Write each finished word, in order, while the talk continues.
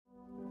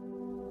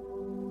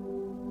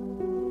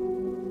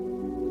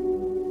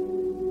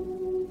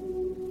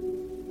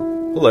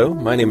Hello,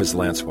 my name is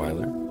Lance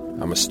Weiler.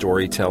 I'm a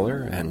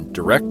storyteller and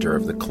director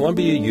of the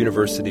Columbia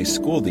University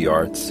School of the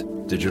Arts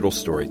Digital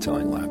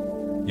Storytelling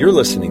Lab. You're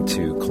listening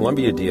to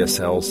Columbia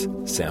DSL's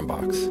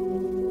Sandbox,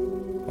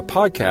 a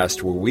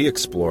podcast where we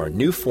explore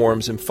new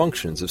forms and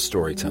functions of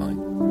storytelling.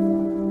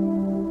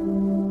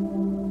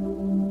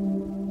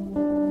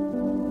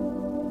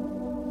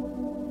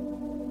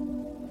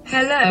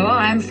 Hello,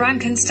 I'm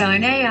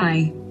Frankenstein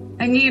AI,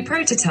 a new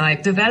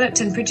prototype developed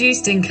and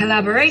produced in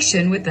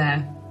collaboration with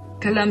the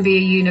Columbia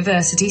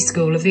University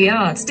School of the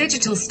Arts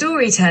Digital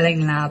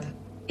Storytelling Lab.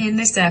 In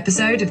this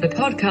episode of the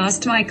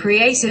podcast, my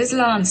creators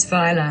Lance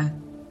Weiler,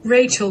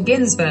 Rachel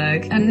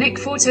Ginsberg, and Nick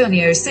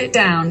Fortunio sit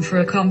down for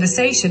a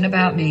conversation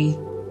about me.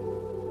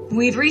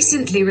 We've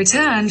recently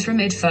returned from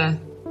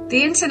IDFA,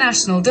 the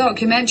International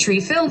Documentary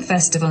Film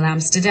Festival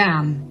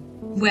Amsterdam,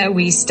 where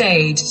we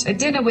staged a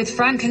dinner with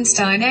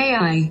Frankenstein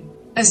AI,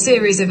 a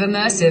series of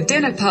immersive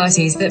dinner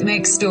parties that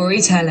mix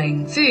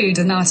storytelling, food,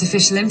 and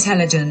artificial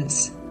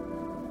intelligence.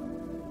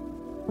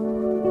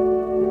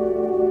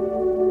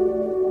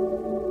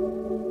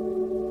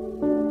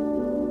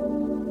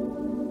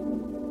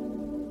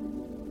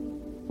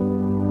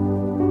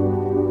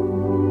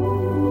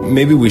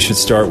 Maybe we should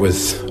start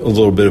with a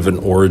little bit of an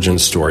origin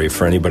story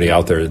for anybody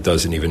out there that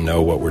doesn't even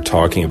know what we're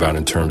talking about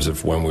in terms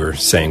of when we're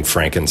saying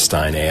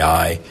Frankenstein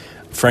AI.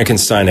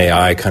 Frankenstein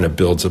AI kind of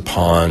builds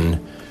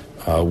upon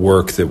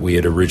work that we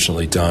had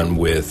originally done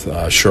with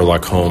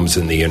Sherlock Holmes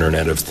and the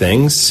Internet of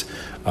Things,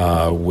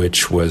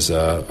 which was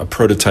a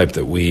prototype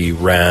that we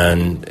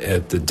ran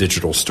at the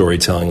Digital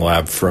Storytelling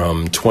Lab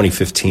from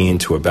 2015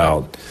 to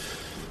about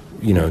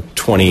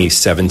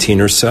 2017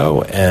 or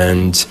so.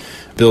 And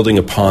building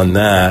upon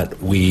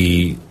that,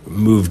 we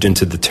moved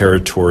into the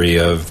territory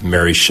of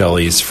Mary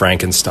Shelley's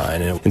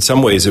Frankenstein. And in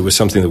some ways, it was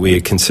something that we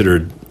had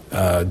considered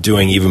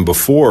doing even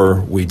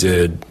before we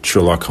did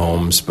Sherlock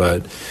Holmes,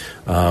 but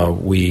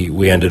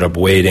we ended up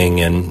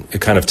waiting, and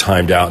it kind of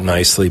timed out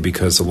nicely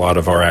because a lot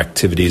of our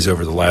activities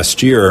over the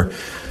last year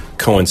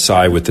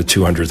coincide with the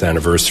 200th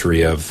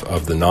anniversary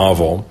of the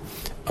novel.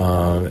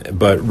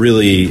 But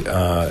really,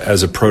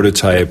 as a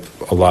prototype,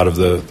 a lot of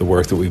the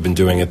work that we've been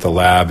doing at the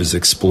lab is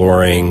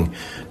exploring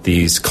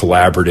these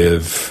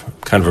collaborative,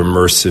 kind of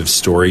immersive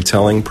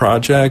storytelling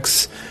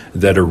projects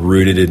that are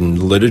rooted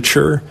in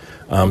literature.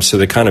 So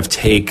they kind of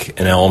take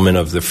an element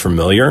of the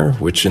familiar,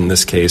 which in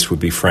this case would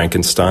be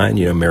Frankenstein,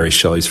 Mary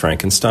Shelley's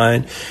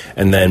Frankenstein,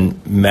 and then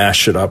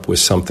mash it up with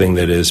something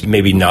that is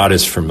maybe not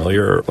as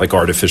familiar, like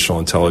artificial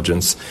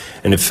intelligence.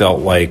 And it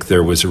felt like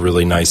there was a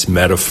really nice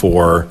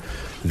metaphor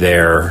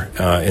there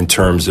in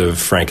terms of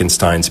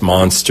Frankenstein's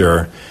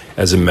monster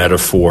as a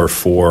metaphor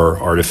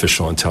for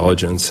artificial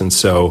intelligence. And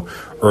so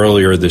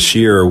earlier this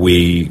year,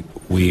 we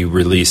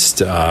released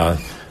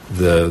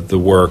the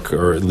work,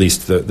 or at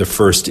least the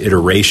first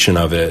iteration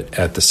of it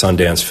at the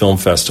Sundance Film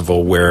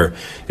Festival, where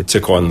it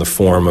took on the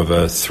form of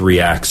a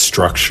 3-act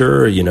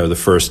structure. The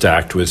first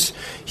act was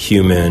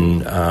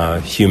human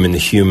to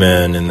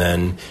human, and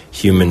then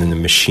human and the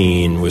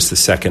machine was the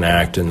second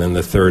act, and then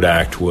the third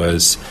act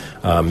was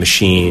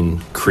machine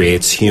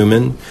creates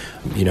human,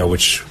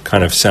 which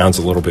kind of sounds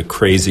a little bit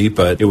crazy,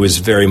 but it was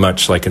very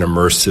much like an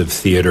immersive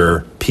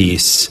theater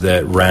piece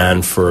that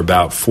ran for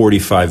about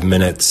 45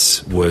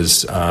 minutes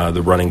was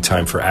the running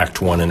time for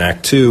Act 1 and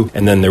Act 2.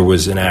 And then there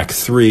was an Act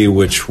 3,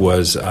 which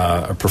was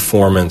a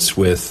performance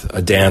with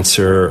a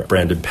dancer.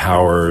 Brandon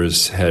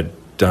Powers had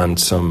done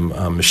some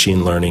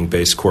machine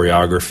learning-based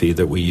choreography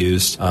that we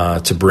used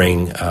to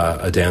bring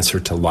a dancer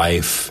to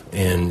life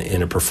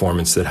in a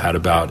performance that had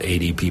about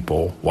 80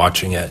 people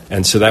watching it.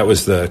 And so that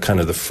was the kind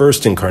of the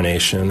first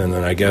incarnation. And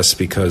then I guess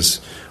because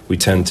we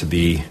tend to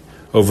be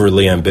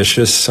overly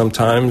ambitious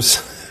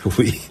sometimes,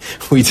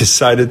 we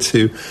decided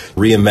to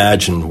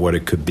reimagine what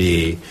it could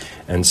be.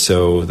 And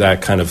so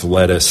that kind of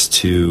led us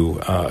to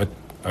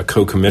a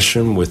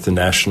co-commission with the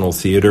National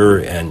Theater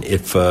and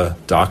IDFA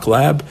Doc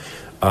Lab,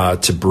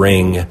 to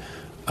bring an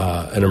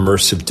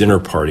immersive dinner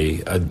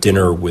party, a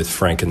dinner with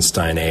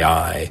Frankenstein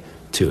AI,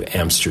 to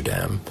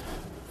Amsterdam.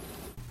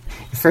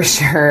 For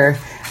sure,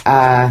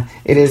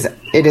 it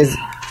is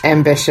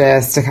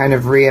ambitious to kind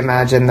of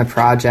reimagine the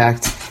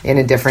project in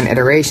a different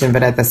iteration,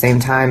 but at the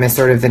same time is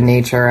sort of the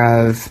nature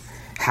of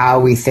how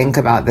we think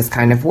about this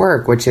kind of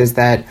work, which is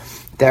that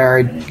there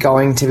are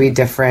going to be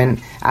different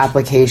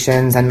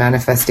applications and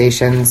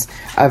manifestations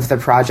of the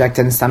project,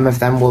 and some of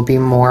them will be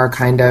more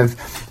kind of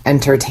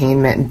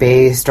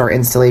entertainment-based or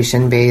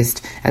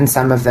installation-based, and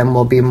some of them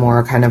will be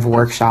more kind of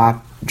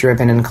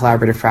workshop-driven and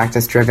collaborative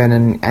practice-driven,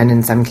 and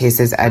in some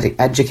cases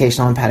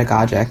educational and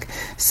pedagogic.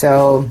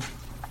 So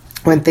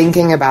when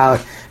thinking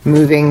about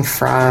moving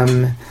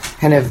from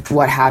kind of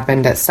what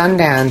happened at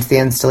Sundance, the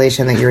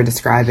installation that you were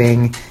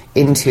describing,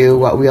 into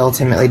what we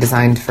ultimately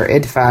designed for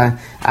IDFA,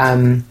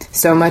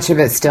 so much of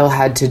it still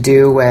had to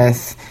do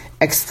with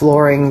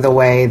exploring the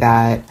way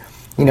that,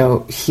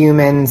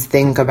 humans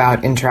think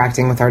about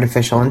interacting with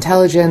artificial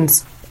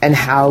intelligence and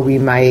how we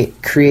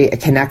might create a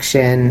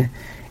connection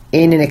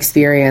in an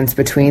experience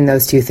between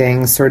those two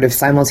things, sort of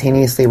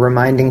simultaneously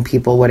reminding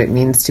people what it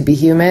means to be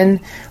human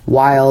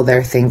while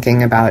they're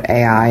thinking about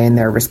AI and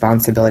their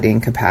responsibility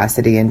and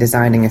capacity and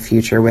designing a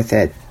future with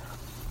it.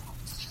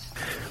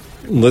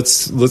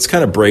 Let's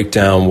kind of break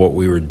down what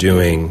we were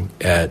doing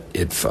at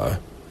IDFA,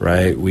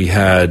 right? We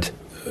had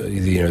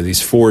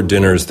these 4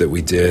 dinners that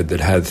we did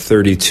that had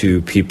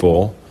 32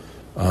 people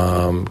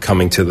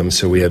coming to them.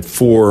 So we had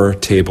 4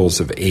 tables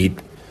of 8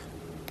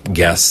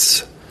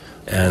 guests,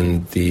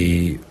 and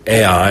the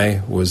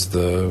AI was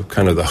the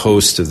kind of the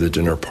host of the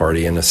dinner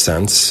party in a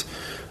sense,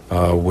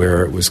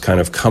 where it was kind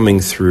of coming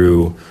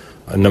through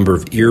a number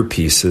of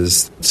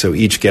earpieces. So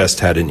each guest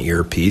had an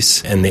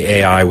earpiece, and the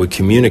AI would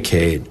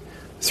communicate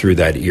through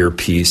that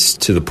earpiece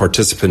to the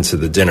participants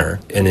of the dinner.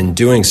 And in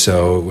doing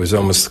so, it was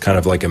almost kind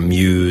of like a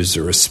muse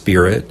or a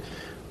spirit,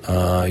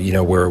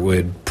 where it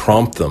would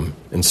prompt them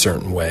in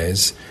certain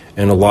ways.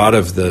 And a lot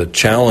of the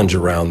challenge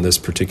around this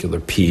particular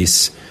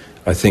piece,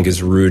 I think,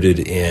 is rooted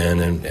in,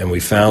 and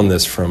we found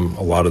this from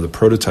a lot of the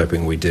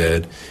prototyping we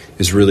did,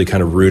 is really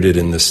kind of rooted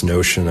in this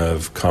notion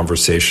of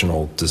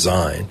conversational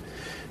design.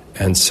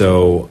 And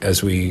so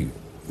as we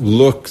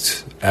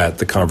looked at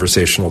the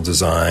conversational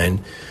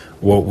design,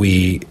 what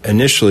we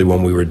initially,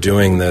 when we were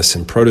doing this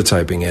and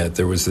prototyping it,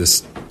 there was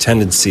this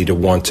tendency to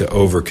want to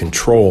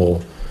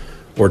over-control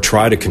or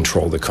try to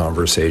control the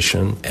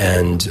conversation.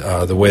 And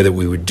the way that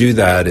we would do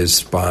that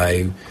is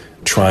by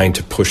trying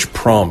to push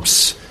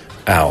prompts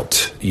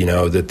out,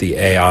 that the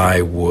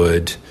AI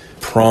would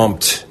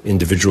prompt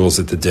individuals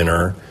at the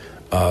dinner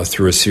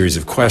through a series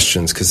of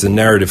questions, because the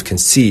narrative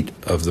conceit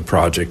of the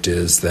project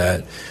is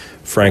that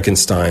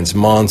Frankenstein's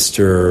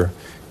monster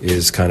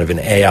is kind of an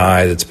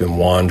AI that's been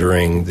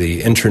wandering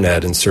the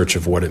internet in search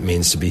of what it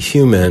means to be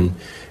human,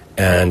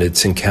 and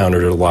it's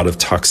encountered a lot of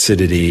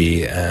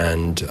toxicity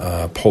and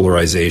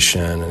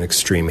polarization and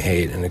extreme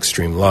hate and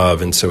extreme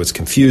love, and so it's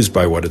confused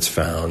by what it's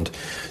found.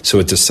 So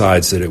it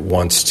decides that it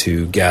wants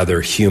to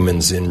gather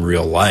humans in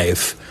real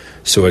life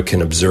so it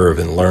can observe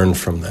and learn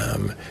from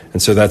them.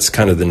 And so that's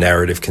kind of the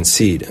narrative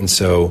conceit. And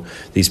so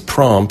these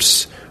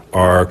prompts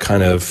are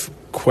kind of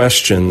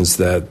questions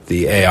that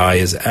the AI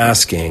is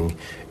asking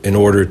in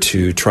order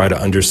to try to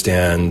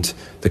understand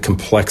the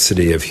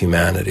complexity of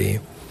humanity.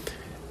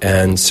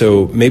 And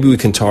so maybe we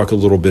can talk a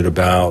little bit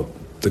about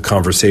the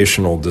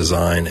conversational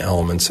design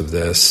elements of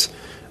this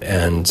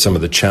and some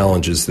of the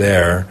challenges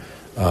there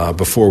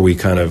before we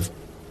kind of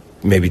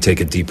maybe take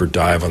a deeper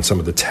dive on some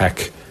of the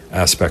tech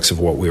aspects of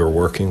what we were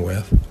working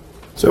with.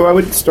 So I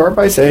would start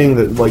by saying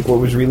that what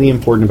was really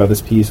important about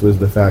this piece was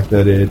the fact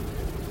that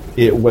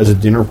it was a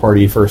dinner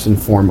party first and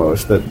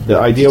foremost. That the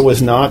idea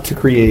was not to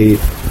create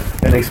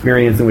an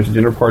experience in which a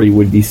dinner party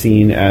would be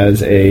seen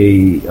as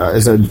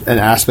an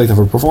aspect of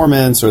a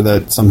performance, or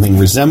that something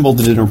resembled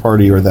a dinner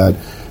party, or that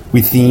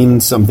we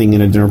themed something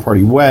in a dinner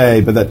party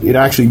way, but that it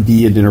actually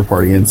be a dinner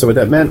party. And so what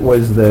that meant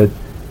was that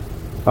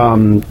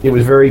it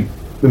was very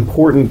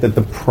important that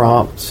the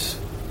prompts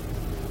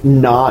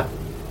not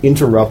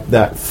interrupt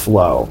that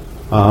flow,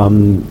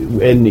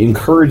 and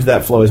encourage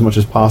that flow as much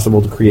as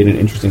possible to create an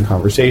interesting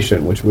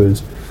conversation, which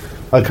was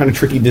a kind of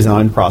tricky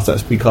design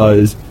process,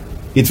 because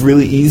it's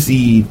really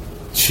easy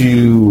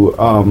to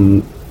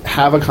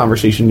have a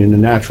conversation in a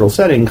natural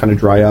setting kind of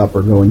dry up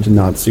or go into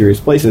not serious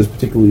places,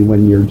 particularly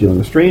when you're dealing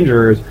with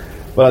strangers.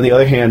 But on the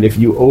other hand, if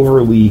you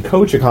overly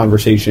coach a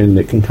conversation,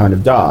 it can kind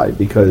of die,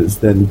 because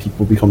then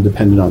people become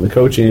dependent on the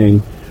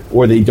coaching,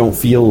 or they don't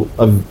feel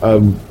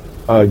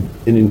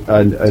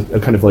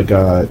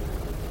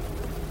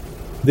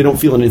they don't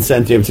feel an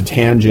incentive to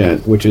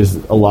tangent, which is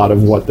a lot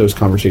of what those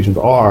conversations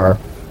are.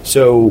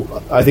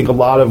 So I think a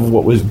lot of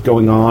what was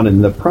going on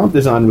in the prompt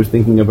design was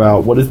thinking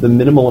about what is the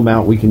minimal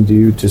amount we can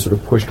do to sort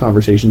of push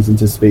conversations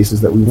into spaces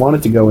that we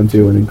wanted to go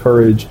into and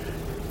encourage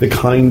the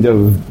kind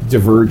of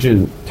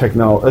divergent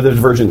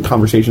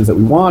conversations that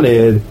we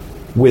wanted,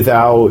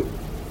 without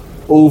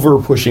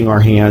over pushing our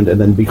hand and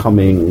then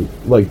becoming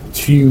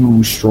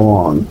too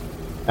strong,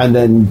 and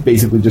then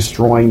basically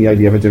destroying the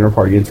idea of a dinner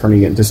party and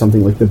turning it into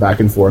something like the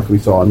back and forth we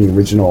saw in the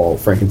original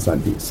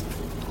Frankenstein piece.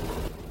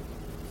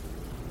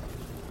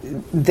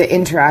 The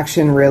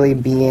interaction really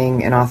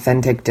being an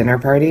authentic dinner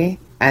party,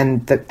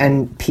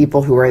 and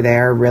people who are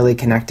there really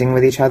connecting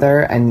with each other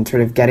and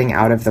sort of getting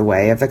out of the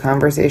way of the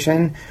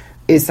conversation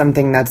is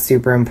something that's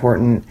super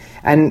important.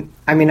 And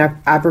I mean,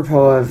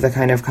 apropos of the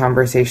kind of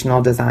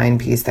conversational design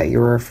piece that you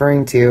were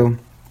referring to,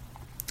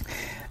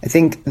 I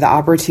think the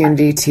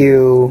opportunity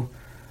to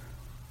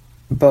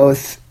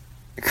both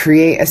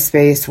create a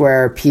space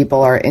where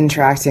people are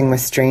interacting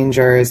with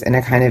strangers in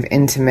a kind of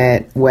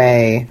intimate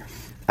way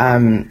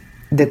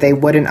that they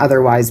wouldn't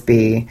otherwise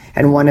be.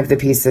 And one of the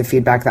pieces of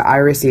feedback that I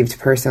received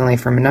personally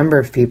from a number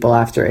of people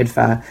after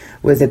IDFA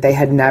was that they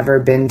had never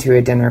been to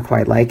a dinner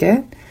quite like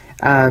it.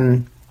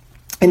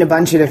 In a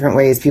bunch of different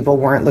ways. People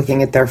weren't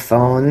looking at their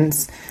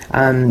phones.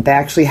 They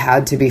actually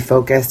had to be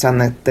focused on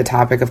the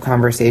topic of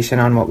conversation,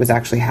 on what was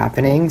actually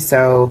happening.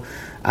 So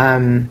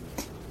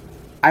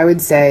I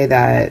would say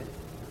that,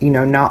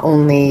 not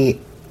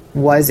only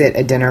was it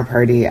a dinner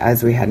party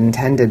as we had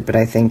intended, but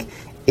I think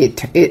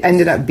it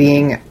ended up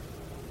being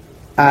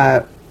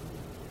it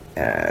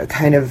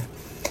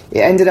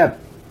ended up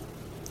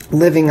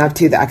living up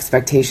to the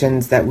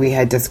expectations that we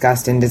had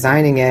discussed in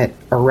designing it,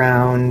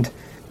 around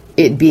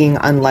it being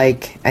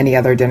unlike any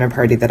other dinner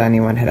party that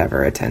anyone had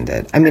ever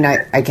attended. I mean,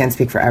 I can't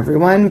speak for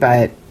everyone,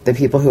 but the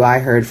people who I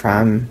heard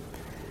from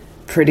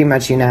pretty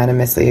much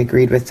unanimously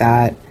agreed with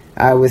that,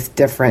 with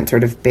different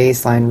sort of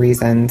baseline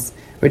reasons,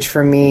 which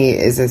for me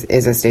is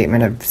a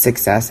statement of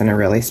success in a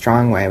really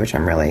strong way, which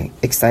I'm really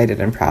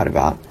excited and proud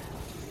about.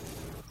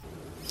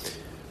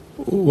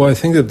 Well, I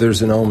think that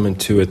there's an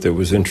element to it that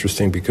was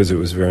interesting because it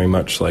was very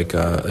much like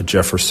a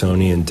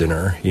Jeffersonian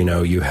dinner. You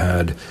know, you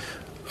had,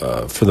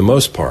 for the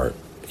most part,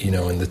 you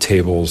know, in the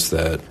tables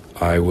that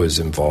I was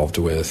involved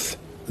with,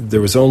 there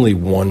was only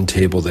one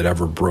table that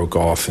ever broke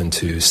off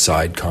into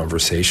side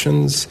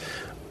conversations.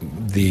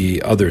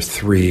 The other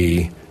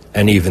three,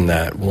 and even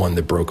that one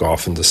that broke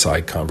off into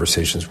side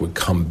conversations, would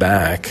come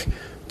back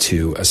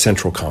to a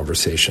central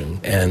conversation.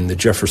 And the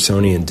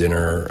Jeffersonian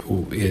dinner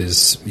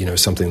is, you know,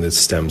 something that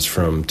stems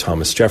from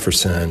Thomas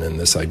Jefferson, and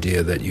this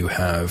idea that you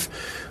have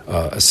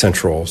a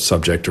central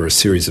subject or a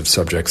series of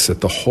subjects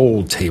that the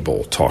whole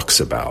table talks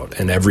about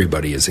and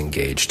everybody is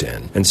engaged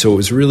in. And so it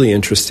was really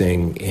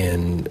interesting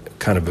in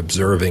kind of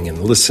observing and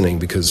listening,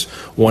 because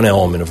one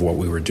element of what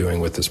we were doing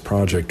with this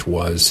project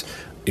was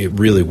it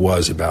really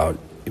was about,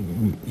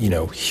 you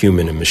know,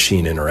 human and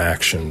machine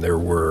interaction. There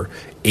were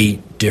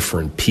 8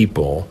 different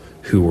people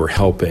who were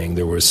helping.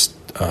 There was,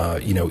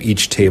 you know,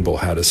 each table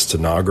had a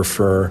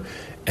stenographer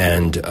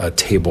and a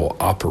table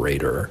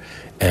operator.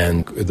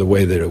 And the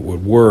way that it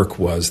would work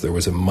was there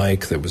was a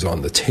mic that was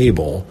on the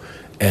table,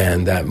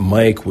 and that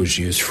mic was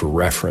used for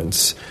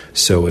reference.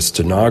 So a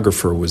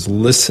stenographer was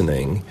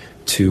listening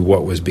to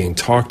what was being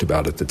talked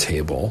about at the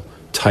table,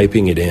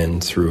 typing it in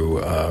through,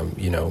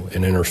 you know,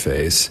 an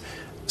interface,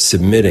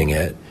 submitting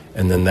it,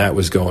 and then that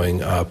was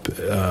going up,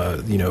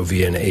 you know,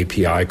 via an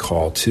API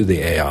call to the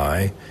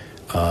AI.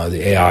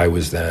 The AI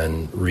was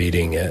then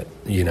reading it,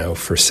 you know,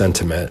 for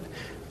sentiment,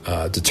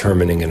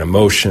 determining an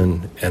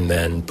emotion, and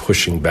then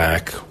pushing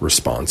back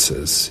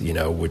responses, you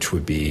know, which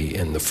would be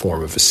in the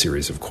form of a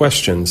series of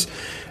questions.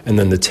 And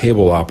then the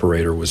table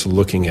operator was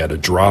looking at a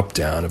drop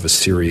down of a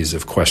series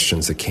of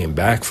questions that came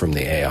back from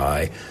the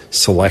AI,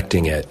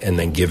 selecting it, and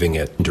then giving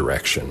it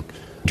direction.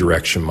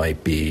 Direction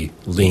might be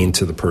lean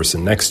to the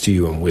person next to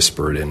you and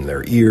whisper it in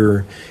their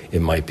ear.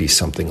 It might be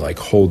something like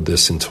hold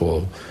this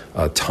until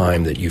a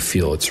time that you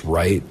feel it's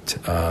right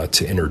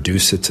to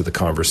introduce it to the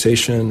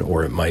conversation,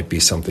 or it might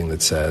be something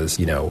that says,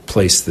 you know,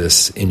 place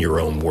this in your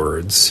own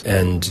words.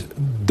 And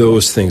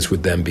those things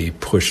would then be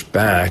pushed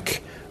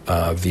back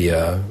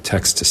via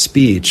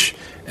text-to-speech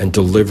and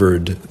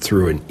delivered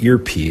through an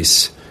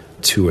earpiece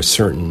to a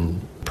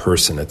certain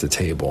person at the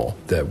table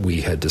that we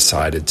had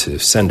decided to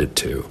send it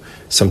to.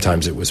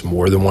 Sometimes it was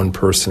more than one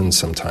person,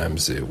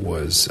 sometimes it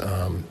was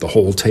the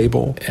whole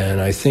table.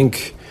 And I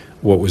think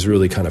what was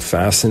really kind of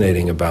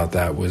fascinating about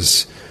that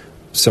was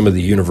some of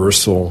the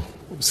universal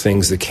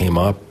things that came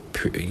up.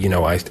 You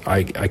know, I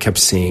kept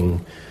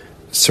seeing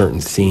certain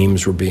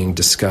themes were being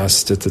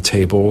discussed at the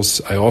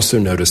tables. I also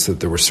noticed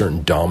that there were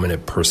certain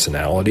dominant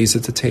personalities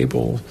at the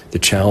table. The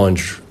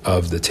challenge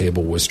of the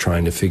table was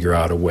trying to figure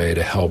out a way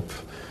to help,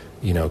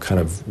 you know, kind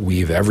of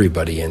weave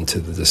everybody into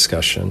the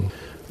discussion.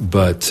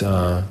 But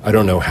I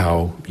don't know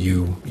how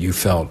you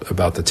felt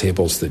about the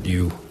tables that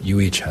you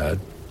each had.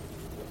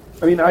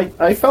 I mean,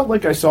 I felt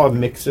like I saw a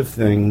mix of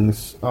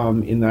things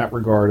in that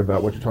regard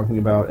about what you're talking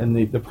about. And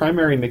the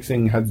primary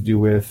mixing had to do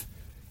with,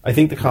 I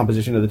think, the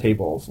composition of the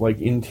tables. Like,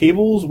 in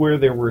tables where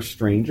there were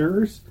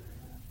strangers,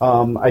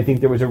 I think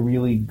there was a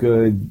really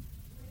good,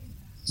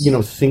 you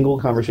know, single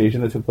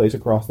conversation that took place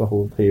across the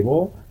whole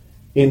table.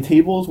 In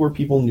tables where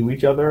people knew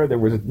each other, there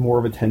was more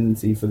of a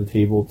tendency for the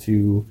table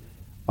to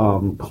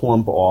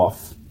clump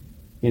off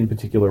in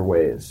particular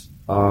ways.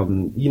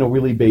 You know,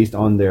 really based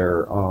on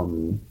their,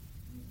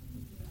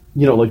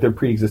 you know, like their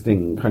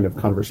pre-existing kind of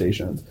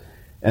conversations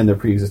and their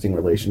pre-existing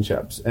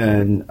relationships.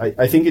 And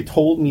I think it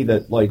told me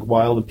that, like,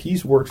 while the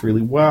piece works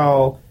really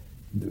well,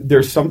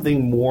 there's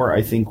something more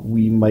I think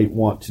we might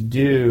want to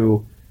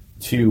do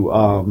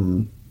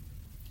to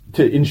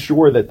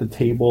ensure that the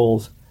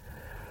tables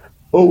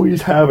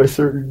always have a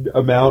certain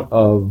amount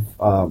of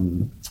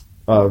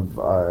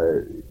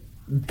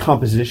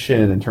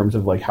composition in terms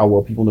of, like, how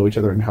well people know each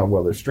other and how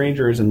well they're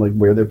strangers, and, like,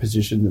 where they're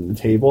positioned in the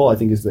table. I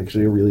think is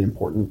actually a really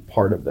important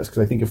part of this,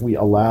 because I think if we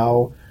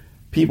allow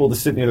people to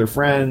sit near their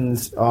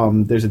friends,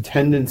 there's a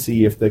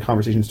tendency, if the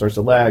conversation starts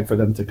to lag, for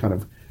them to kind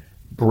of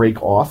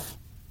break off.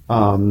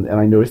 And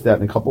I noticed that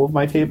in a couple of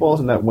my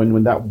tables, and that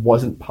when that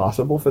wasn't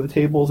possible for the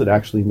tables, it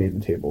actually made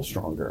the tables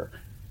stronger.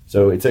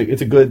 So it's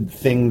a good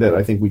thing that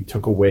I think we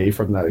took away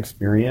from that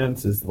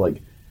experience, is,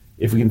 like,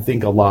 if we can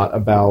think a lot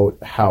about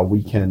how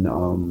we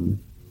can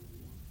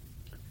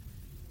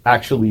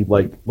actually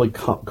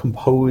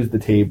compose the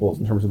tables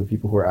in terms of the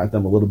people who are at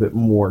them a little bit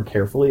more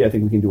carefully, I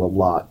think we can do a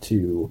lot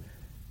to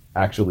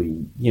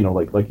actually, you know,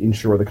 like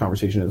ensure the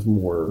conversation is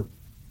more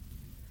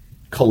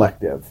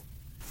collective.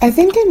 I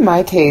think in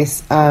my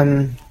case,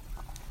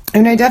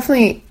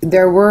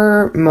 There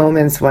were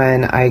moments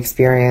when I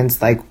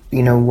experienced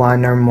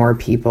one or more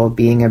people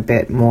being a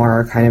bit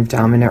more kind of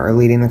dominant or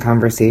leading the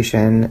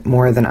conversation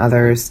more than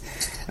others.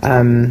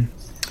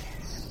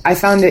 I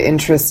found it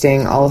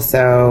interesting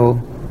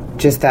also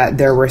just that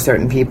there were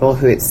certain people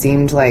who it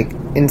seemed like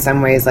in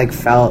some ways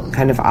felt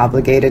kind of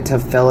obligated to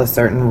fill a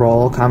certain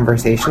role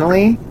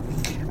conversationally.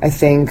 I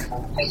think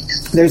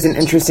there's an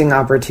interesting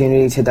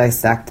opportunity to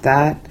dissect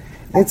that.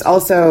 It's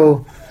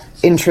also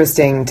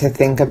interesting to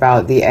think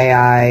about the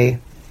AI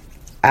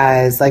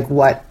as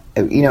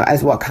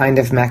what kind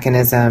of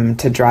mechanism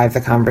to drive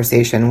the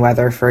conversation,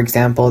 whether, for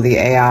example, the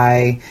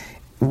AI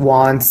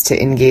wants to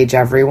engage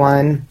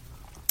everyone,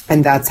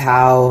 and that's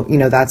how,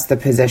 that's the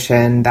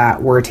position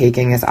that we're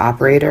taking as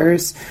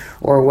operators,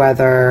 or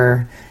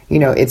whether,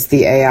 it's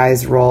the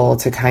AI's role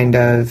to kind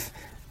of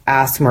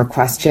ask more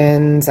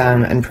questions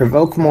and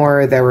provoke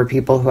more. There were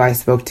people who I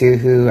spoke to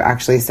who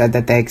actually said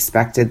that they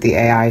expected the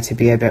AI to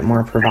be a bit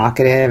more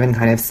provocative and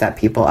kind of set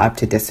people up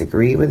to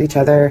disagree with each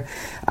other,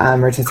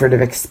 or to sort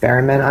of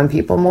experiment on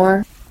people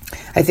more.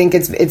 I think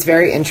it's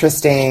very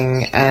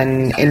interesting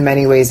and in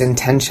many ways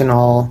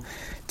intentional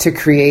to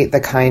create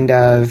the kind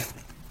of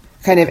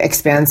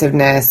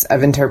expansiveness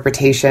of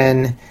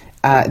interpretation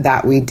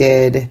that we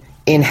did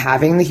in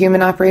having the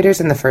human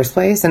operators in the first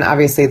place. And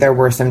obviously there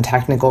were some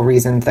technical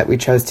reasons that we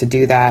chose to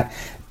do that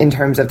in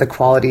terms of the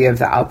quality of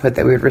the output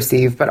that we would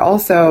receive. But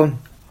also,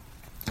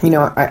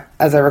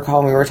 as I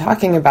recall when we were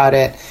talking about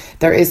it,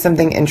 there is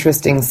something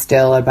interesting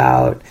still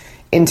about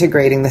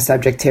integrating the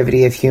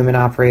subjectivity of human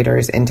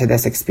operators into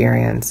this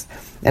experience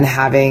and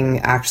having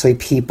actually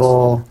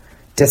people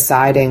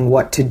deciding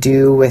what to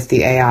do with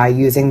the AI,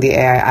 using the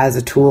AI as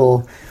a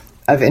tool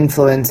of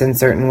influence in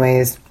certain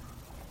ways,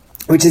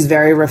 which is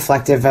very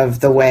reflective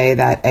of the way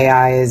that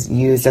AI is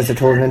used as a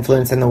tool of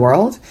influence in the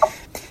world.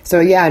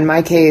 So yeah, in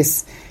my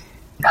case,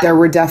 there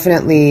were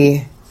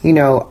definitely,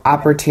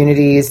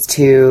 opportunities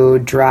to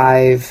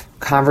drive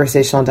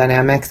conversational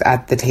dynamics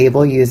at the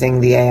table using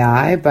the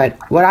AI. But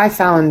what I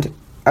found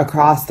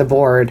across the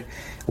board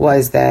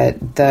was that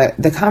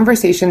the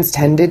conversations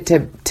tended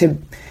to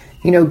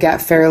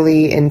get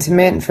fairly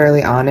intimate and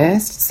fairly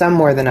honest, some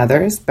more than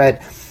others.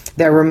 But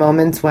there were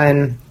moments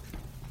when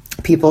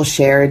people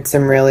shared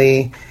some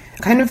really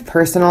kind of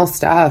personal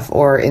stuff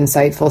or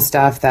insightful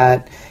stuff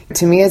that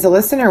to me as a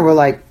listener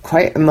were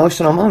quite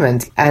emotional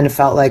moments, and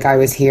felt like I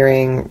was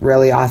hearing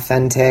really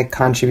authentic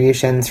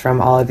contributions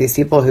from all of these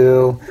people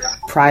who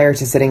prior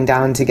to sitting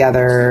down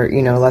together,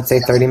 let's say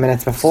 30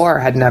 minutes before,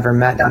 had never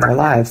met in their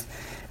lives.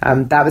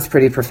 That was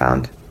pretty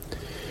profound.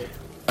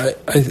 I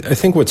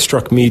think what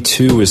struck me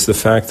too is the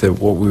fact that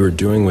what we were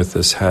doing with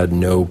this had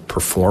no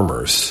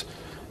performers,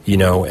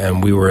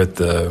 and we were at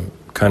the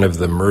kind of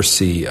the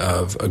mercy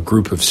of a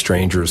group of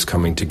strangers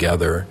coming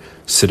together,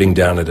 sitting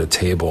down at a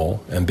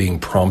table and being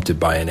prompted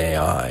by an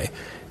AI,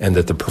 and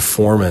that the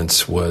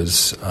performance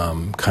was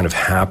kind of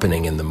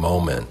happening in the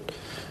moment.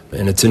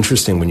 And it's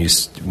interesting when you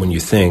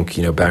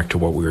think, back to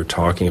what we were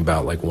talking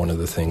about, one of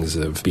the things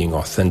of being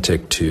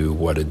authentic to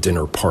what a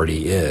dinner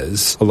party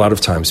is. A lot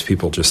of times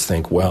people just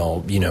think,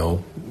 well,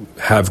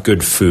 have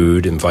good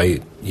food,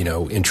 invite,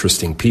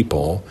 interesting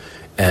people,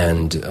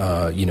 and,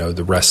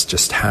 the rest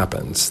just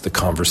happens. The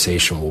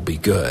conversation will be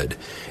good.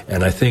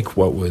 And I think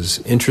what was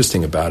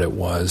interesting about it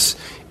was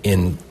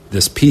in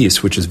this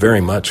piece, which is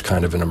very much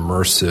kind of an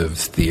immersive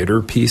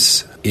theater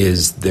piece,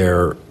 is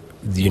there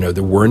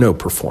were no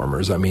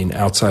performers. I mean,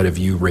 outside of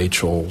you,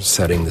 Rachel,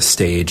 setting the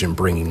stage and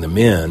bringing them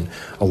in,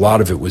 a lot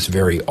of it was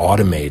very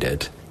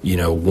automated.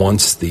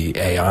 Once the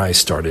AI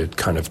started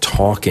kind of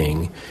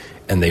talking,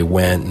 and they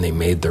went and they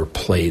made their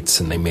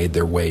plates and they made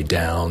their way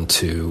down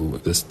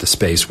to the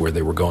space where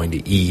they were going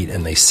to eat,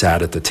 and they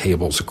sat at the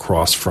tables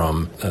across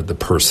from the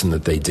person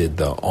that they did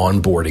the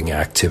onboarding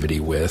activity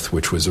with,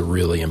 which was a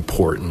really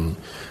important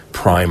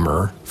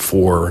primer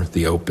for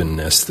the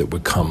openness that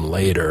would come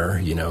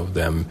later,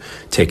 them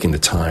taking the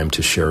time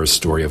to share a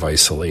story of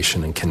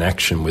isolation and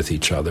connection with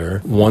each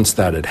other. Once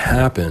that had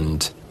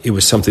happened, it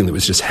was something that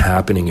was just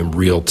happening in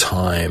real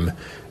time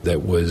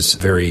that was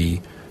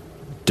very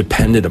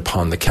dependent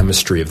upon the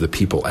chemistry of the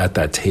people at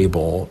that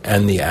table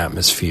and the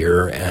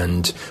atmosphere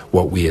and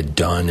what we had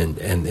done and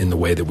in the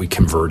way that we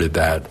converted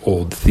that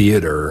old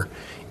theater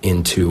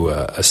into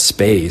a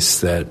space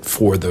that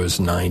for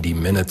those 90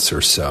 minutes or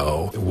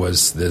so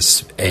was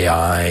this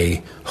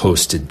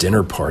AI-hosted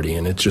dinner party.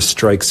 And it just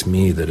strikes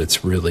me that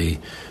it's really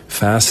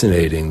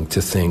fascinating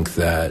to think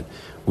that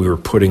we were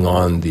putting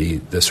on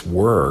this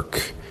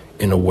work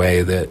in a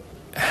way that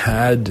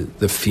had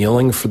the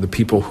feeling for the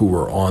people who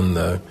were on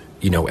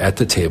at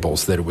the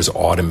tables, that it was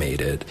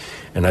automated.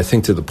 And I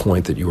think to the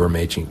point that you were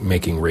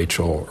making,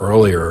 Rachel,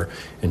 earlier,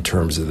 in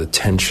terms of the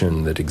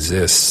tension that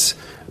exists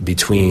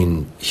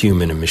between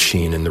human and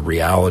machine and the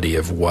reality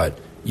of what,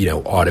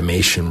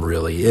 automation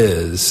really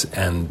is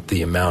and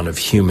the amount of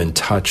human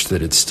touch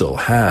that it still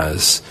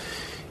has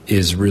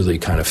is really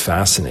kind of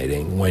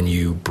fascinating when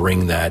you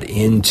bring that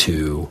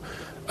into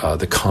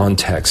the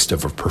context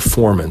of a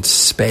performance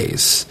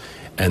space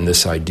and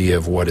this idea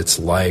of what it's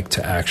like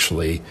to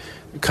actually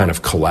kind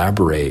of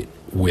collaborate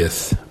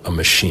with a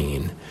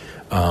machine.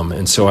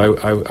 And so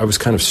I was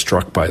kind of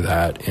struck by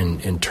that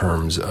in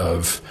terms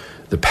of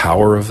the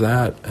power of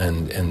that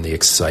and the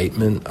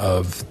excitement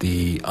of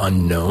the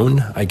unknown,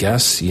 I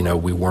guess.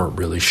 We weren't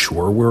really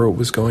sure where it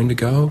was going to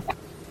go.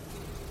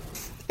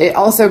 It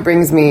also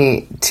brings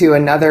me to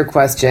another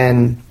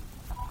question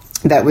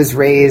that was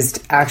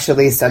raised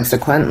actually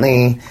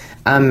subsequently.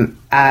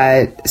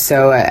 At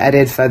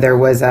IDFA, there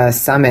was a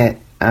summit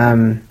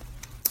on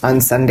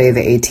Sunday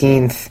the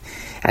 18th,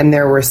 and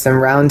there were some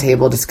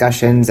roundtable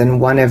discussions, and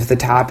one of the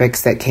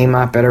topics that came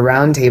up at a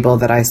roundtable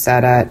that I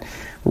sat at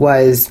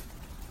was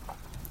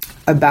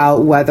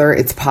about whether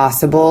it's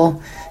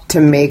possible to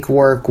make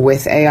work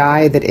with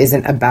AI that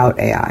isn't about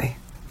AI.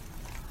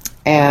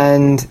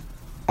 And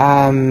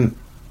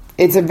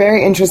it's a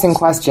very interesting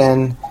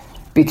question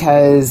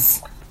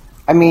because,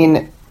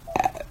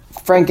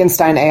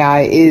 Frankenstein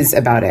AI is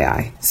about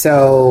AI.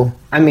 So,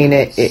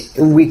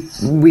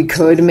 we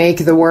could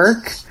make the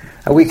work.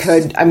 We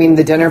could,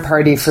 the dinner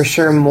party for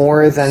sure,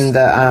 more than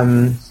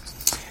the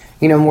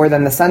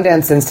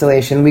Sundance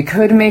installation. We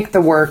could make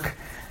the work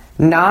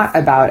not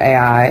about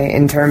AI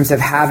in terms of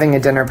having a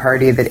dinner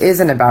party that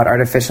isn't about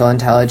artificial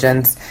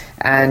intelligence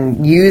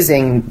and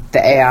using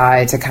the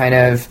AI to kind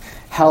of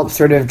help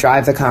sort of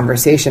drive the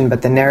conversation,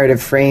 but the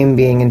narrative frame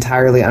being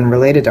entirely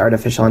unrelated to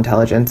artificial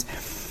intelligence.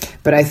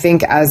 But I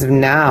think as of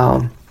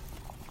now,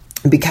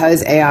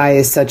 because AI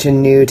is such a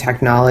new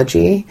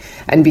technology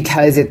and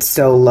because it's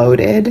so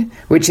loaded,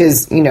 which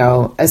is,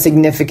 a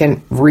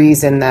significant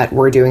reason that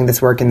we're doing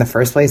this work in the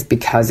first place,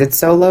 because it's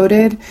so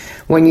loaded,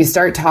 when you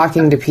start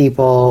talking to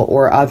people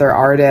or other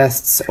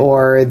artists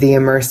or the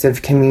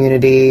immersive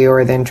community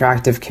or the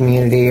interactive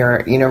community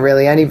or,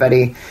 really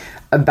anybody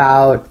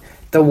about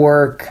the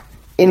work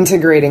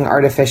integrating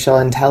artificial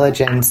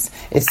intelligence,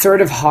 it's sort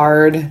of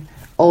hard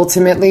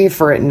ultimately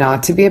for it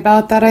not to be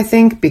about that, I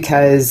think,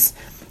 because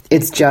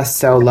it's just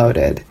so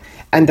loaded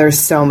and there's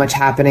so much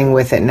happening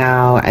with it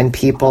now, and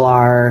people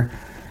are,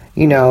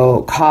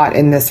 caught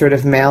in this sort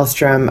of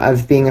maelstrom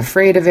of being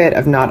afraid of it,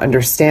 of not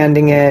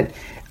understanding it,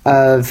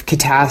 of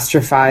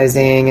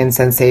catastrophizing and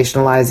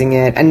sensationalizing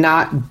it, and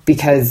not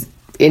because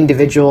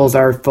individuals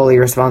are fully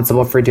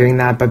responsible for doing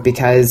that, but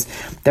because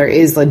there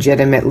is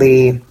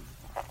legitimately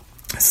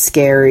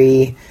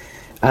scary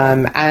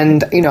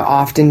and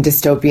often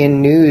dystopian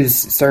news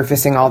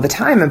surfacing all the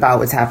time about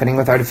what's happening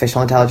with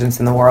artificial intelligence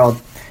in the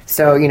world.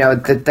 So,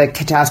 the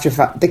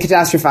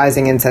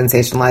catastrophizing and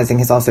sensationalizing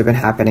has also been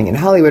happening in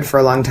Hollywood for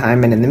a long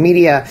time and in the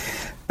media.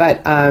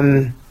 But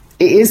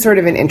it is sort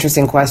of an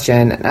interesting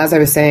question. And as I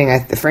was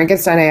saying,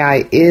 Frankenstein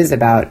AI is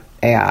about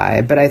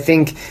AI. But I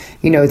think,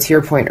 to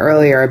your point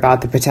earlier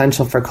about the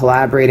potential for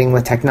collaborating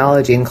with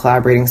technology and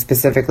collaborating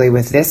specifically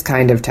with this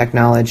kind of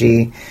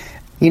technology,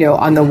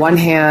 on the one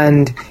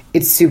hand,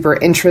 it's super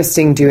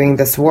interesting doing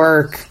this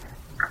work.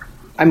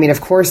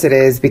 Of course it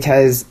is,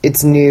 because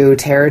it's new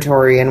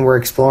territory and we're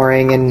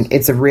exploring, and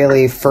it's a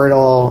really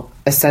fertile,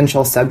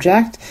 essential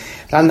subject.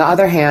 But on the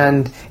other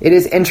hand, it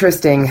is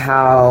interesting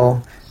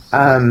how,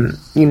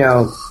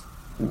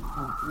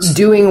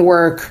 doing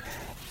work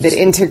that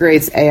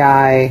integrates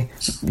AI,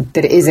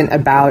 that isn't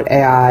about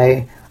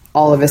AI,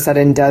 all of a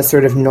sudden does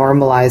sort of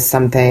normalize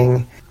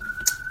something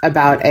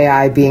about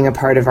AI being a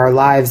part of our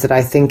lives that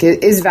I think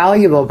is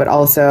valuable, but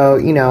also,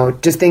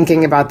 just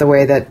thinking about the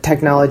way that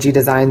technology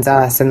designs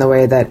us and the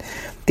way that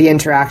the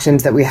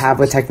interactions that we have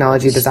with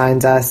technology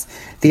designs us,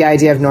 the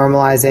idea of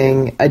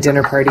normalizing a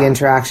dinner party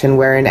interaction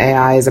wherein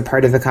AI is a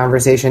part of the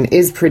conversation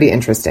is pretty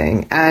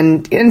interesting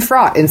and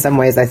fraught in some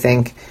ways, I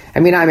think.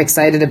 I'm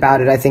excited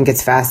about it. I think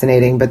it's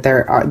fascinating, but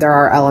there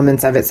are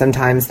elements of it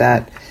sometimes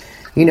that,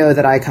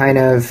 that I kind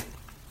of,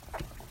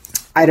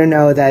 I don't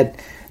know, that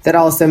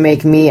also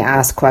make me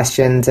ask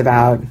questions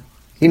about,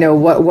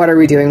 what are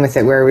we doing with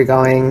it? Where are we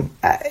going?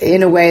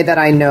 In a way that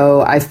I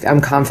know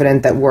I'm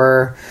confident that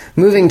we're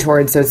moving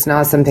towards. So it's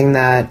not something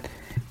that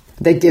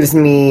gives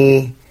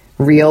me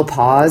real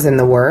pause in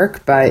the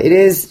work, but it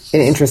is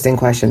an interesting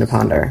question to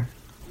ponder.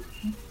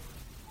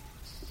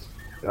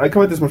 I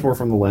come at this much more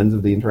from the lens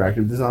of the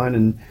interactive design,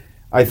 and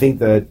I think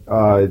that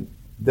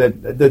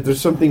that there's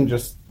something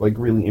just like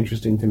really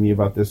interesting to me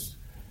about this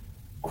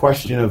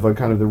question of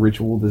kind of the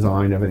ritual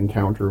design of an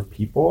encounter of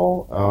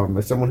people.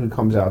 As someone who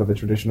comes out of a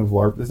tradition of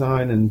LARP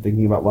design and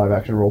thinking about live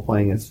action role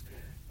playing, it's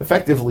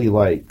effectively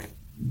like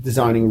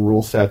designing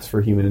rule sets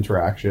for human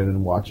interaction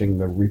and watching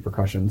the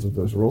repercussions of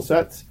those rule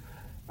sets.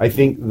 I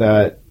think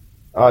that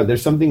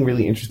there's something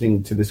really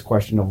interesting to this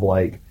question of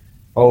like,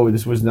 oh,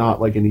 this was not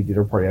like any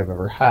dinner party I've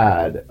ever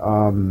had,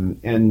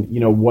 and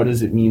what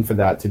does it mean for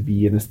that to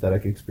be an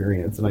aesthetic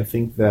experience? And I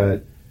think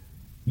that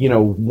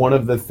one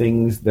of the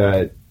things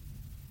that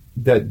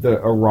the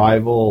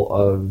arrival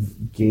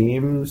of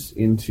games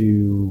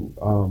into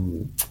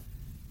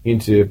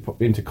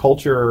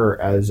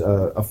culture as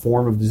a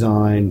form of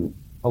design,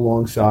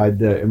 alongside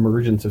the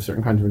emergence of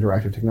certain kinds of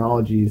interactive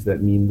technologies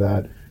that mean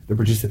that the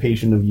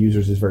participation of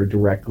users is very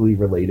directly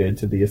related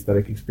to the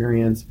aesthetic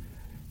experience,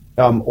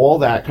 all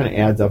that kind of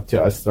adds up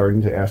to us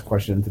starting to ask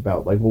questions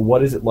about, like, well,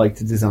 what is it like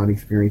to design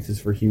experiences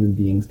for human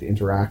beings to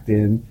interact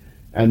in,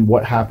 and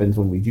what happens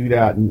when we do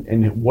that,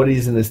 and what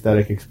is an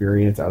aesthetic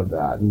experience out of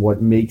that, and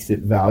what makes it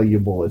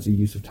valuable as a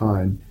use of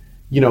time.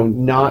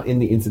 Not in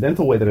the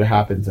incidental way that it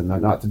happens, and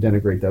not to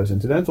denigrate those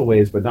incidental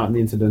ways, but not in the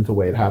incidental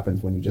way it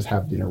happens when you just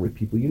have dinner with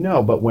people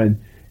but when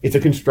it's a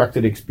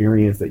constructed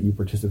experience that you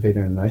participate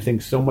in. And I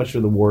think so much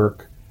of the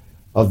work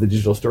of the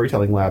Digital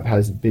Storytelling Lab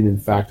has been, in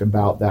fact,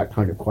 about that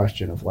kind of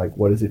question of, like,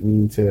 what does it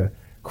mean to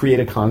create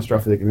a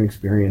construct, an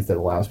experience that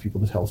allows people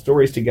to tell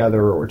stories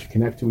together, or to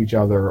connect to each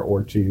other,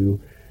 or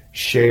to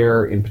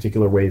share in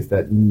particular ways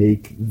that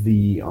make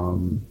the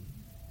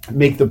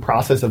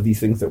process of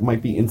these things that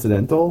might be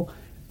incidental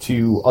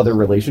to other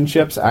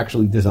relationships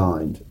actually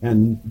designed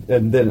and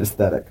then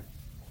aesthetic.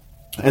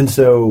 And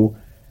so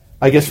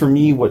I guess for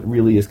me, what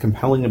really is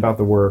compelling about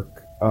the work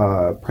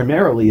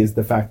primarily is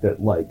the fact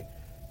that, like,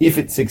 if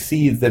it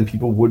succeeds, then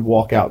people would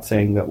walk out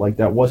saying that, like,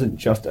 that wasn't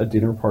just a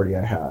dinner party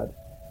I had.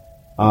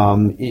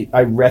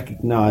 I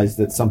recognized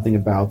that something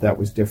about that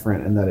was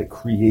different, and that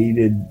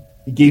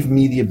it gave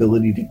me the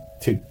ability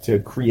to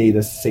create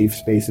a safe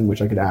space in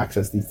which I could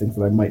access these things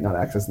that I might not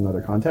access in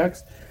other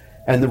contexts.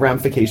 And the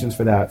ramifications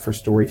for that, for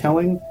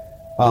storytelling,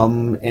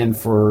 and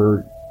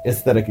for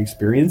aesthetic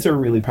experience, are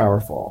really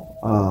powerful.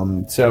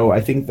 So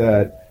I think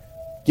that,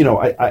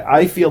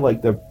 I feel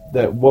like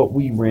that what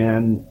we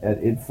ran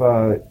at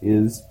IDFA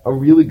is a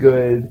really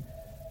good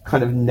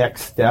kind of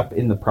next step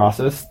in the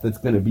process that's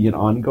going to be an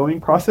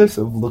ongoing process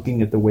of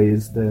looking at the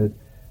ways that,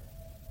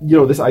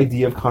 this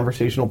idea of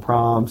conversational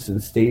prompts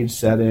and stage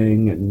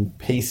setting and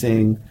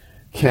pacing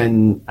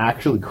can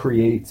actually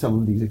create some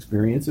of these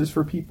experiences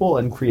for people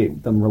and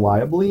create them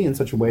reliably in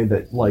such a way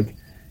that, like,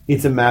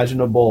 it's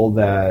imaginable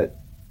that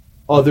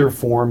other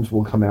forms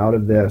will come out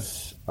of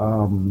this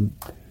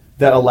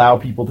that allow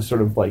people to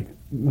sort of, like,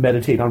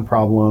 meditate on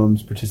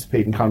problems,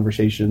 participate in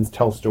conversations,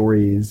 tell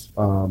stories,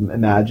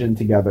 imagine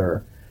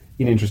together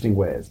in interesting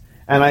ways.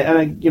 And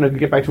I to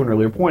get back to an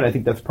earlier point, I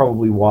think that's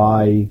probably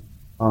why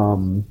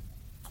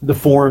the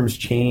forms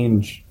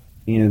change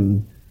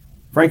in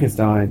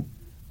Frankenstein.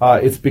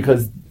 It's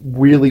because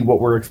really what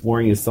we're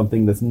exploring is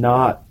something that's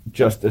not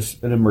just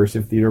an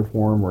immersive theater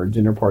form or a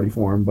dinner party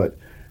form, but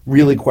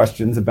really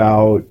questions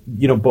about,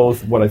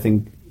 both what I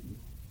think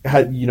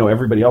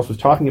everybody else was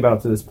talking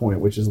about to this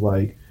point, which is,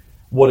 like,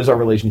 what is our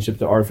relationship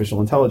to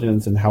artificial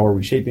intelligence, and how are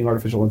we shaping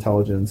artificial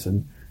intelligence,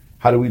 and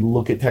how do we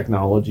look at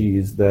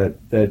technologies that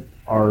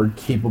are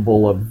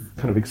capable of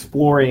kind of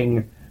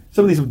exploring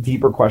some of these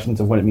deeper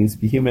questions of what it means to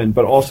be human,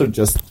 but also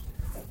just,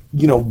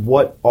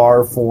 what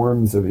are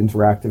forms of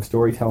interactive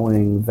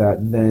storytelling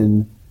that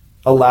then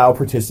allow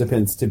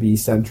participants to be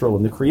central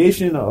in the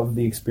creation of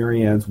the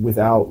experience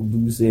without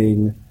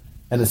losing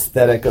an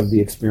aesthetic of the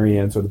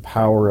experience or the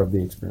power of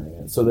the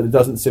experience, so that it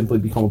doesn't simply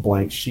become a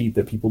blank sheet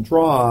that people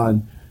draw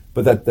on,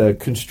 but that the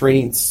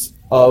constraints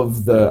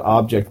of the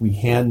object we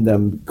hand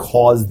them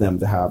cause them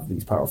to have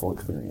these powerful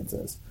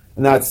experiences.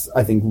 And that's,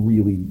 I think,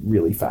 really,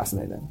 really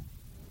fascinating.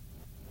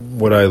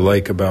 What I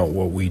like about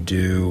what we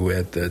do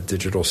at the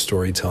Digital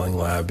Storytelling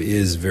Lab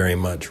is very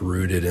much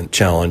rooted in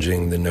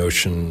challenging the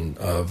notion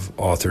of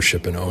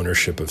authorship and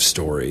ownership of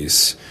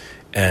stories,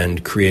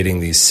 and creating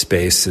these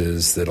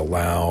spaces that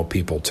allow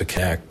people to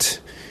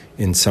connect,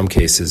 in some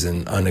cases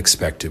in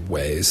unexpected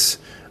ways.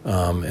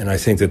 And I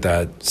think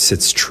that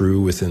sits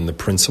true within the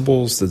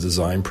principles, the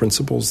design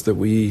principles that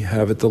we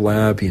have at the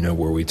lab,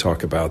 where we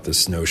talk about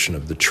this notion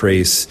of the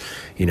trace,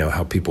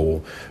 how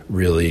people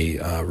really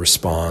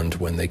respond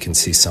when they can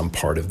see some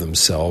part of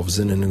themselves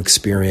in an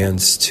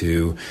experience,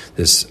 to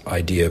this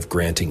idea of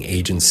granting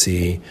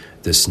agency,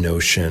 this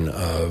notion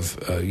of,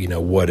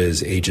 what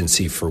is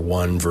agency for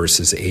one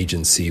versus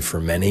agency for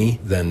many,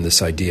 then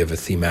this idea of a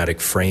thematic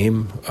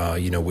frame,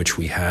 which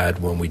we had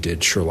when we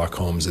did Sherlock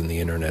Holmes and the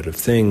Internet of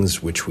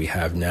Things, which we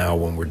have now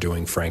when we're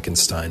doing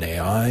Frankenstein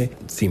AI.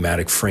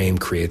 Thematic frame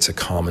creates a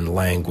common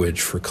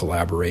language for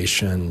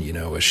collaboration,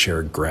 a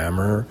shared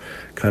grammar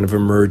kind of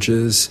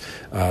emerges,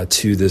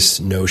 to this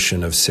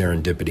notion of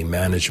serendipity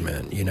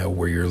management,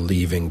 where you're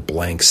leaving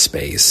blank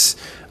space,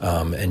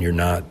 and you're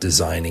not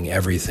designing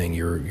everything.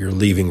 You're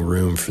leaving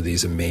room for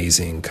these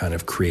amazing kind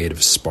of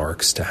creative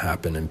sparks to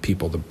happen and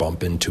people to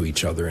bump into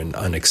each other in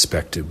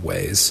unexpected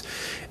ways.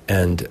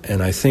 And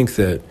I think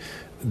that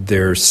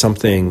there's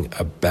something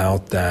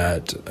about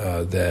that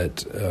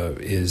that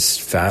is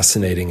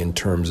fascinating in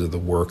terms of the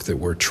work that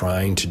we're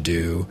trying to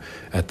do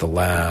at the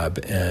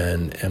lab.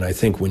 And I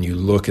think when you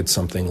look at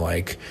something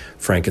like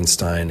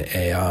Frankenstein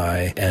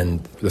AI,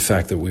 and the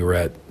fact that we were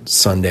at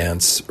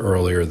Sundance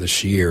earlier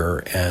this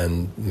year,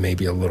 and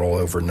maybe a little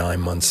over 9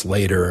 months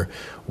later,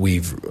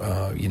 we've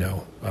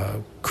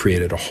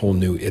created a whole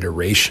new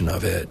iteration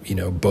of it,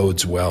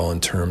 bodes well in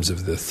terms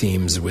of the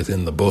themes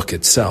within the book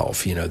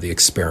itself. The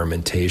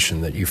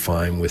experimentation that you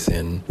find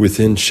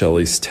within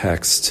Shelley's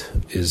text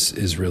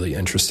is really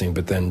interesting,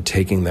 but then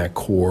taking that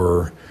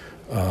core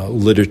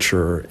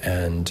literature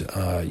and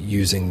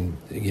using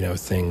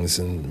things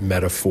in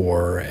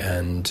metaphor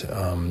and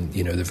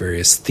the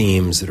various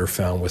themes that are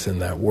found within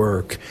that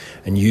work,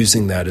 and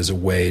using that as a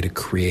way to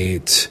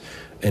create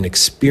an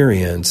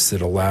experience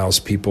that allows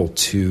people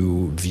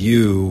to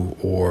view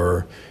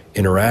or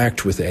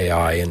interact with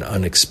AI in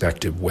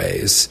unexpected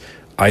ways,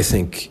 I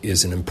think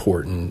is an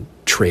important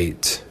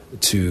trait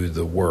to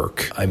the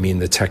work. I mean,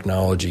 the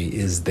technology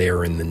is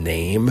there in the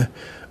name,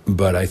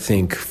 but I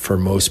think for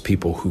most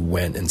people who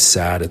went and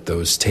sat at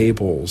those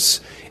tables,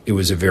 it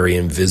was a very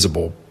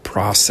invisible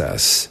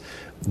process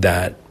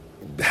that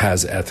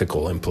has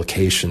ethical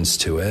implications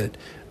to it.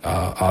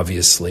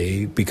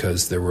 Obviously,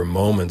 because there were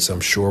moments,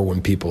 I'm sure,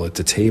 when people at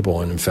the table,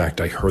 and in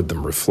fact I heard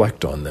them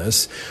reflect on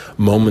this,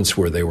 moments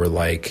where they were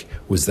like,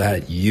 was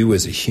that you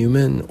as a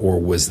human, or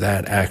was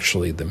that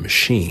actually the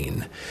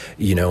machine?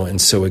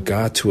 And so it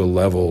got to a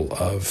level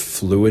of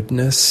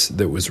fluidness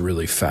that was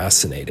really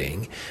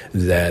fascinating,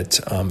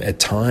 that at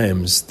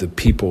times the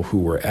people who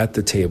were at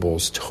the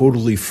tables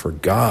totally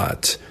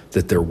forgot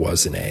that there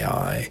was an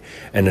AI,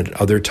 and at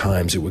other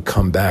times it would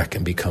come back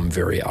and become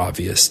very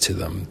obvious to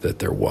them that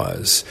there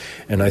was.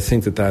 And I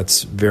think that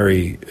that's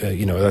very,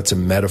 that's a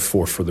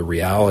metaphor for the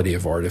reality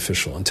of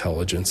artificial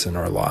intelligence in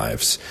our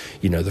lives,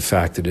 the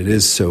fact that it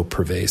is so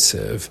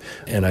pervasive.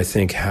 And I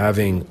think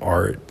having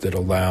art that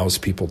allows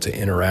people to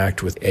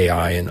interact with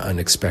AI in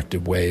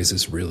unexpected ways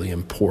is really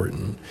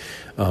important.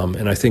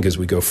 And I think as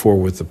we go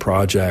forward with the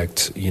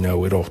project,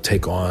 it'll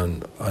take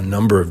on a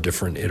number of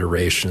different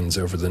iterations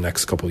over the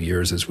next couple of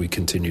years as we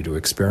continue to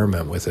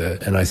experiment with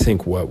it. And I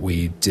think what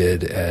we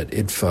did at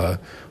IDFA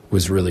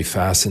was really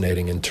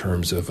fascinating in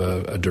terms of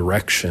a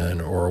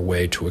direction or a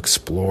way to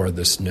explore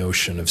this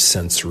notion of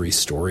sensory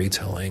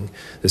storytelling,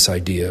 this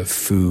idea of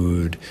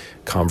food,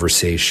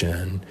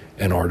 conversation,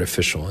 and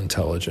artificial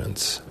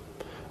intelligence.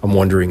 I'm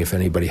wondering if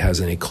anybody has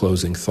any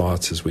closing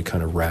thoughts as we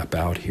kind of wrap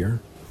out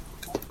here.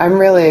 I'm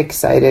really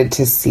excited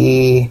to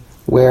see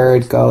where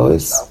it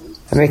goes.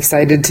 I'm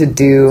excited to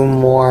do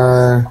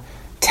more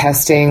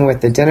testing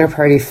with the dinner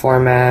party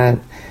format.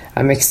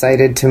 I'm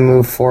excited to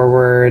move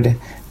forward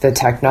the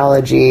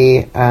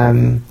technology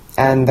and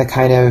the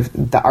kind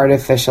of the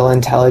artificial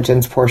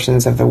intelligence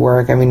portions of the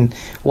work. I mean,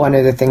 one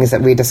of the things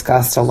that we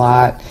discussed a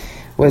lot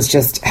was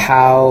just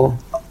how,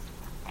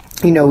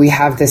 we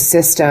have this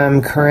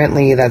system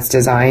currently that's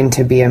designed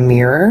to be a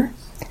mirror.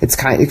 It's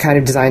kind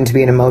of designed to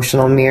be an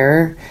emotional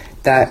mirror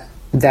that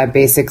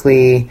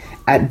basically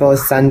at both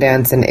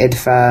Sundance and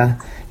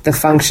IDFA, the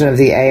function of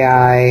the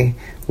AI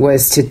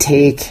was to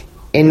take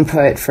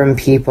input from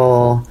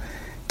people,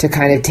 to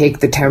kind of take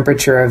the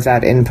temperature of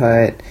that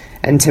input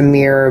and to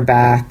mirror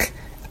back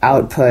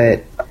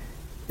output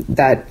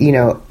that,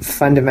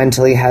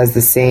 fundamentally has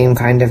the same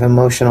kind of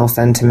emotional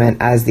sentiment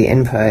as the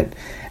input.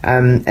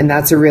 And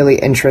that's a really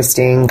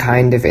interesting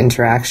kind of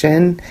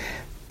interaction.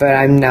 But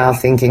I'm now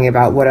thinking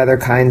about what other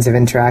kinds of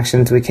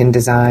interactions we can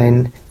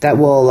design that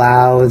will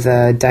allow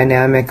the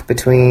dynamic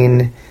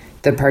between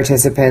the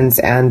participants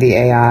and the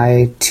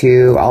AI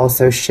to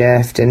also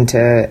shift and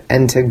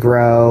to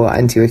grow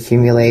and to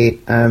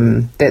accumulate.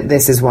 That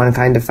this is one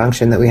kind of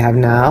function that we have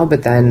now,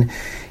 but then,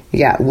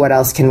 what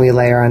else can we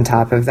layer on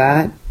top of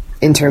that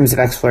in terms of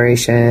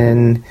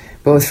exploration,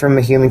 both from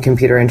a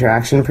human-computer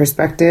interaction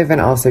perspective and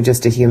also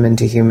just a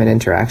human-to-human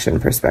interaction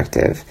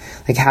perspective?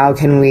 Like, how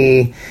can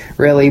we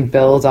really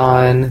build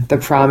on the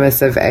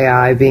promise of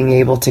AI being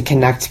able to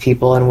connect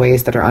people in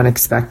ways that are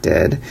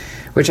unexpected?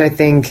 Which I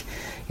think,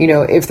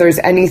 if there's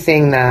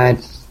anything that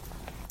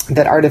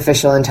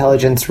artificial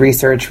intelligence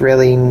research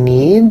really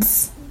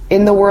needs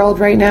in the world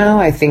right now,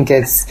 I think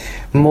it's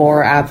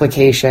more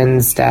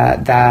applications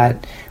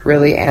that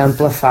really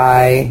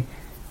amplify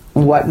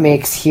what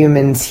makes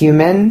humans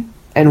human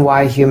and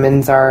why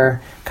humans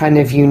are kind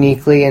of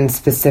uniquely and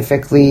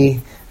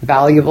specifically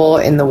valuable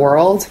in the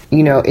world.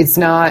 It's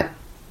not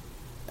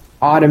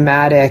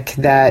automatic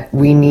that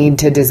we need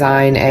to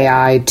design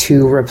AI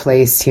to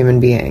replace human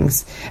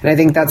beings. And I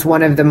think that's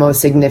one of the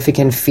most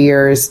significant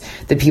fears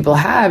that people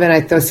have.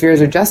 And those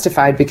fears are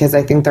justified because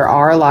I think there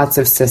are lots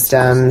of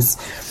systems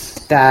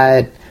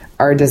that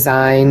are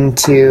designed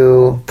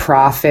to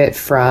profit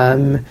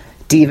from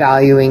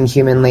devaluing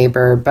human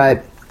labor.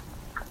 But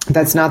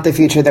that's not the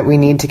future that we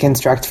need to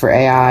construct for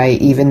AI,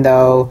 even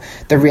though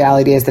the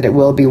reality is that it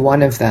will be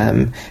one of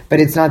them, but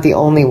it's not the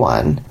only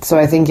one. So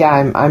I think,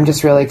 I'm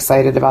just really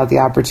excited about the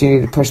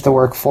opportunity to push the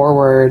work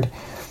forward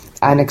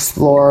and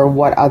explore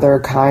what other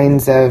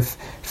kinds of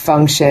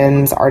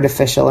functions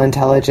artificial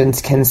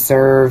intelligence can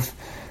serve,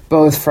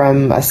 both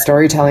from a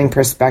storytelling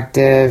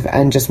perspective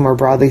and just more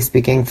broadly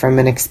speaking from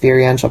an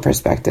experiential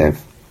perspective.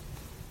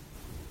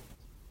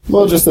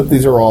 Well, just that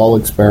these are all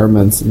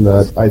experiments, and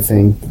that I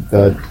think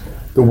that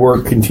the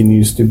work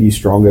continues to be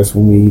strongest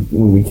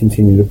when we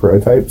continue to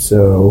prototype.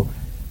 So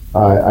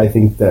I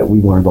think that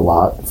we learned a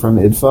lot from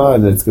IDFA,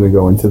 and it's going to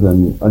go into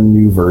a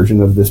new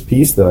version of this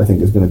piece that I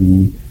think is going to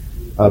be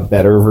a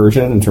better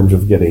version in terms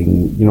of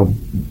getting,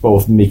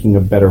 both making a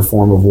better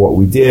form of what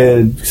we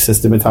did,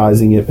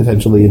 systematizing it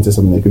potentially into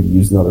something that could be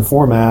used in other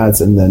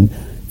formats, and then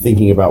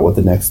thinking about what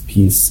the next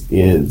piece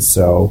is.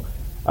 So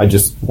I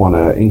just want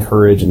to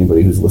encourage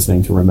anybody who's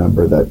listening to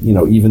remember that,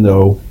 even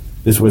though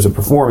this was a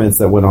performance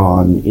that went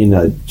on in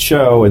a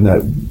show, and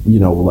that,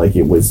 like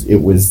it was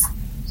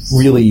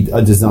really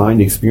a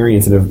designed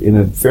experience in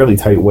a fairly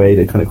tight way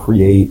to kind of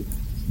create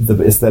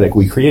the aesthetic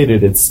we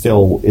created, it's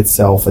still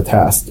itself a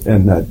test,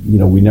 and that,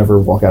 we never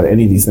walk out of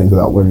any of these things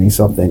without learning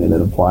something and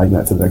then applying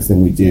that to the next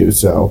thing we do.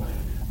 So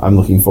I'm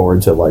looking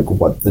forward to like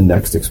what the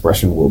next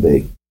expression will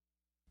be.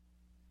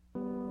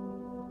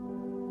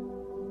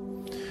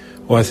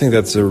 Well, I think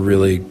that's a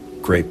really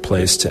great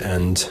place to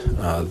end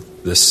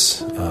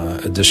this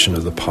edition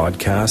of the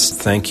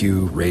podcast. Thank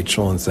you,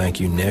 Rachel, and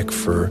thank you, Nick,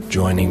 for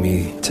joining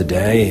me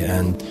today,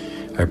 and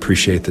I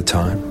appreciate the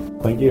time.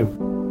 Thank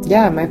you.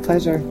 Yeah, my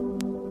pleasure.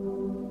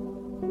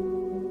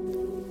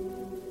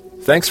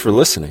 Thanks for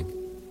listening.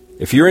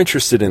 If you're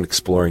interested in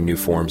exploring new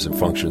forms and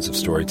functions of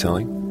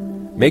storytelling,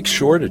 make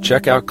sure to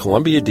check out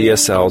Columbia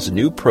DSL's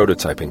new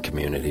prototyping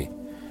community.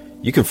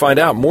 You can find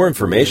out more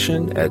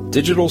information at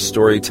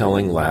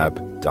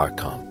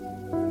digitalstorytellinglab.com.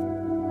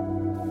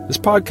 This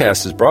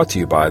podcast is brought to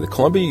you by the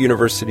Columbia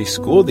University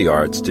School of the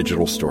Arts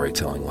Digital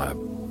Storytelling Lab.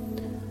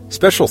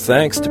 Special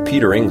thanks to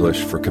Peter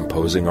English for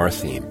composing our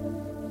theme.